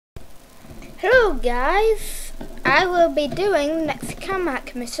Hello guys, I will be doing next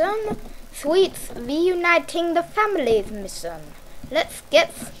comeback mission, s.w.a.t's Reuniting the Families mission. Let's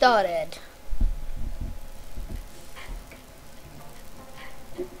get started.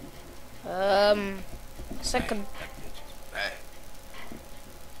 Second. Hey.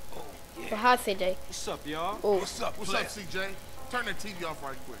 Oh, yeah. So hi CJ. What's up, y'all? Oh. What's up, CJ? Turn that TV off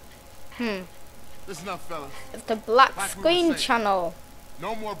right quick. Listen up, fellas. It's the black Like we screen were saying, channel.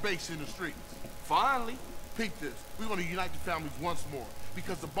 No more base in the streets. Finally. Peep this. We want to unite the families once more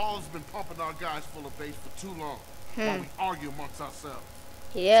because the ball has been pumping our guys full of base for too long while we argue amongst ourselves.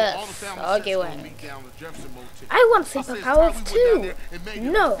 Yes, So all the family arguing. meet down the Jefferson Motel. I want I said it's time superpowers we went down too. there and made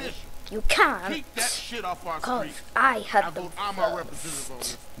it No, official. you can't. Keep that shit off our Cause street. I had I the vote I'm our representative on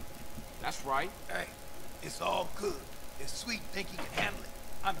this. That's right. Hey, it's all good. If s.w.a.t think he can handle it,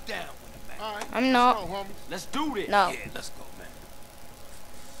 I'm down with it, man. All right, I'm not. let's go, homies. Let's do this. No. Yeah, let's go, man.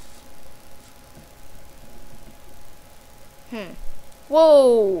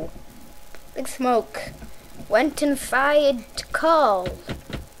 Whoa! Big smoke. Went inside Carl.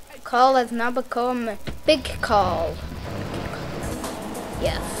 Carl has now become Big Carl.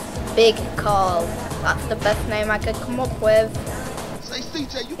 Yes, Big Carl. That's the best name I could come up with. Say,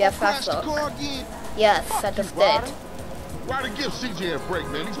 CJ, you Yes, gonna I crash the suck. car again? Yes, I just did. Why to give CJ a break,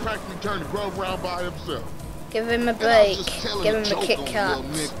 man? He's practically turned the grove around by himself. Give him a And I break. was just telling Give a him a joke Kit on Kat.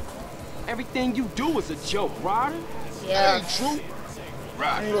 little nigga. Everything you do is a joke, Ryder. That Yes. ain't true.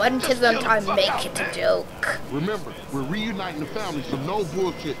 Right. And when doesn't I make it a joke? Remember, we're reuniting the family, so no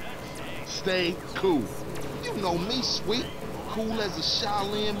bullshit. Stay cool. You know me, s.w.a.t. Cool as a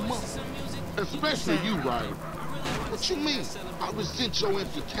Shaolin monk. Especially you, Ryder. What you mean? I resent your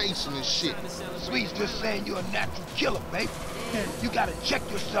implication and shit. s.w.a.t's just saying you're a natural killer, baby. You gotta check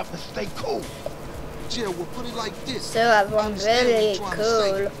yourself and stay cool. Yeah, we'll put it like this. So everyone's really Understand what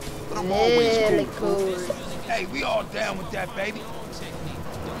you're trying to cool. say, but I'm always Really cool. cool. Hey, we all down with that, baby.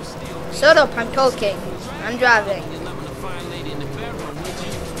 Shut up, I'm talking. I'm driving.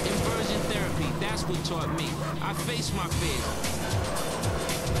 Inversion therapy, that's what taught me. I face my fears.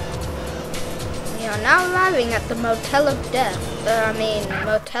 We are now arriving at the Motel of Death.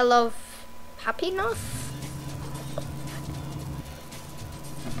 Motel of Happiness?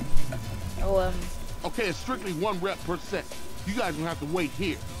 Oh, Okay, it's strictly 1 rep per set. You guys gonna have to wait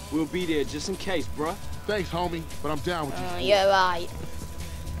here. We'll be there just in case, bruh. Thanks, homie, but I'm down with you. you're right.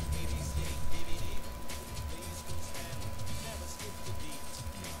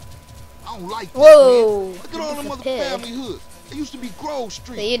 I don't like that, Whoa! man. Look at all them other Disappeared. family hoods. It used to be Grove So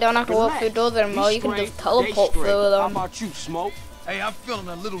Street. you don't have to walk through doors anymore, you can just teleport through How them. about you, Smoke? Hey, I'm feeling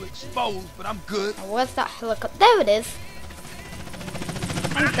a little exposed, but I'm good. Where's that helicopter? There it is.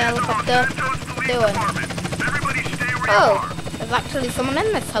 Thanks, helicopter. What you doing? Oh, there's actually someone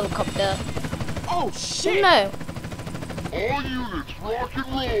in this helicopter. Oh, Oh shit! no. All units, rock and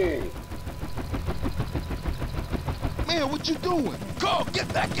roll. Man, what you doing? Go,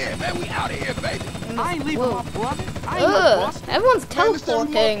 get back in, man. We out of here, baby. I ain't leaving Whoa. my brother. I ain't no Ugh, bust. everyone's Man, this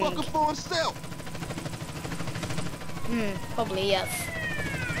every teleporting. motherfucker for himself. Probably yes.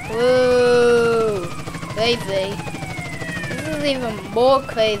 Whoa, crazy. This is even more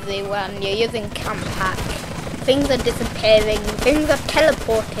crazy when you're using camp hack. Things are disappearing, things are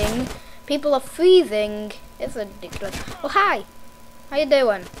teleporting, people are freezing. It's ridiculous. Oh hi, how you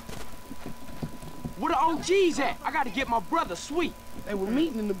doing? Where the OGs at? I gotta get my brother, Sweet. They were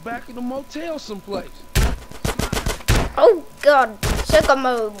meeting in the back of the motel someplace. Oh god, should got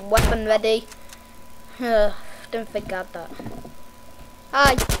my weapon ready. Don't forget that.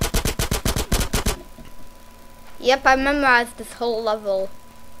 Hi. Yep, I memorized this whole level.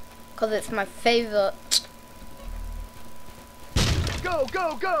 Cause it's my favorite. Go,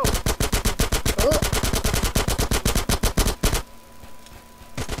 go, go! Ooh.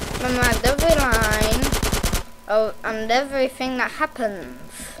 Memorized every line and everything that happens.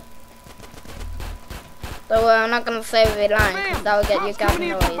 So I'm not gonna say every line because that will get you guys coming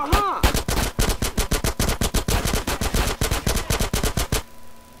in from annoyed. behind.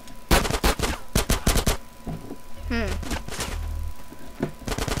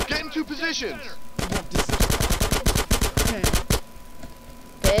 Get into positions.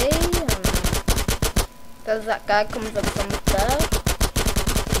 Okay, does that guy comes up from there?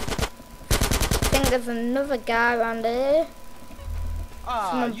 I think there's another guy around here.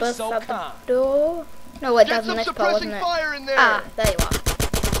 Ah, Someone you burst so out kind. the door. No, it Get doesn't. some This part, wasn't suppressing it? fire in there. Ah, there you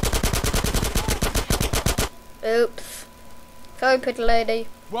are. Oops. Sorry, pretty lady.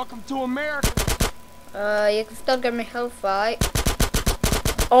 Welcome to America. You can still give me health, right?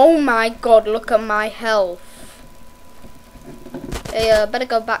 Oh my god, look at my health. Hey, better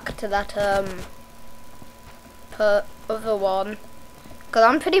go back to that other one, cause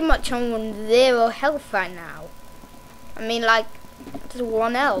I'm pretty much on 0 health right now. I mean, like, just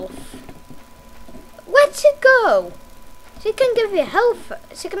 1 health. Where'd she go? She can give you health.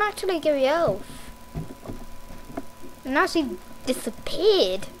 She can actually give you health. And now she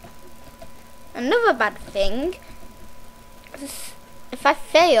disappeared. Another bad thing. If I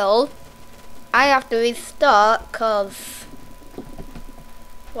fail, I have to restart, cause,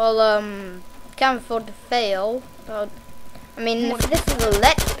 well, can't afford to fail. So, I mean, if this is a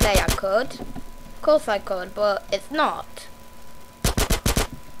let's play, I could. Of course I could, but it's not.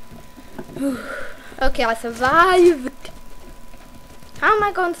 Okay, I survived. How am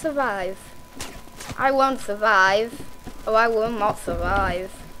I going to survive? I won't survive. Oh, I will not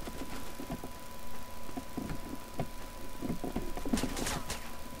survive.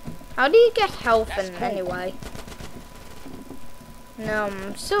 How do you get health in anyway? No,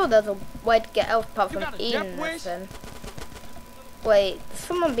 I'm sure there's a way to get health apart from eating nothing. Wait, there's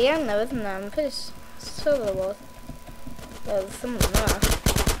someone behind there, isn't there? I'm pretty sure there was. There's someone there.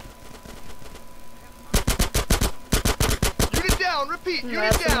 Unit down, repeat,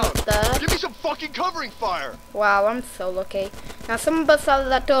 unit down! Give me some fucking covering fire! Wow, I'm so lucky. Now someone busts out of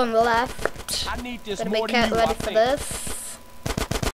that door on the left. I need this Gotta more be than you, ready I for think. this.